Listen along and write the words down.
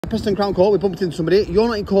Preston Crown Court, we bumped into somebody. You're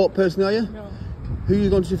not in court personally, are you? No. Who are you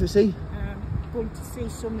going to see? Going to see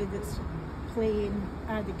somebody that's playing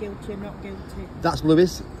either guilty or not guilty. That's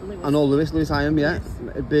Lewis. I know Lewis. Lewis I am, yeah. Yes.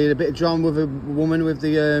 It'd be a bit of drama with a woman with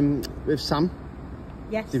the with Sam.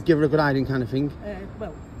 Yes. They've given her a good hiding kind of thing.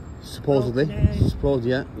 Well. Supposedly.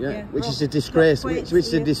 Supposedly, yeah. Which is a disgrace. Which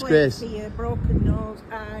is a disgrace. Broken nose,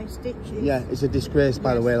 eye, stitches. Yeah, it's a disgrace,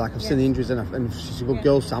 by the way. Like, I've seen the injuries and she's a good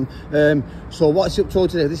girl, Sam. So what's up to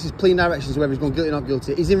today? This is pleading directions, whether he's going guilty or not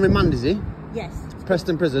guilty. He's in remand, is he? Yes.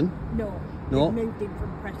 Preston prison? No. No? They moved him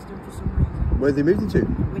from Preston for some reason. Where have they moved him to?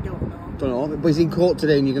 We don't know. Don't know, but he's in court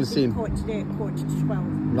today and you're going to see him? Court today at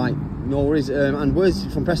 11:45. Right, no worries. And where's he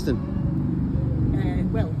from, Preston?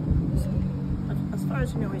 Well, as far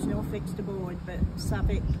as I know, he's no fixed aboard, but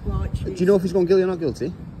Savick, Lodge. Do you know if he's going guilty or not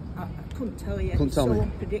guilty? I couldn't tell you. Couldn't tell me. It's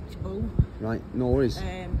so unpredictable. Right, no worries.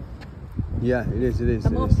 Yeah, it is.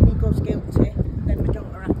 I'm hoping he goes guilty, then my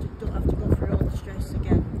daughter don't have to go through all the stress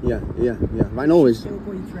again. Yeah. Right, no worries. Still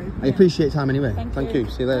going through. I appreciate your time anyway. Thank you.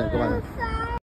 See you later. Bye-bye.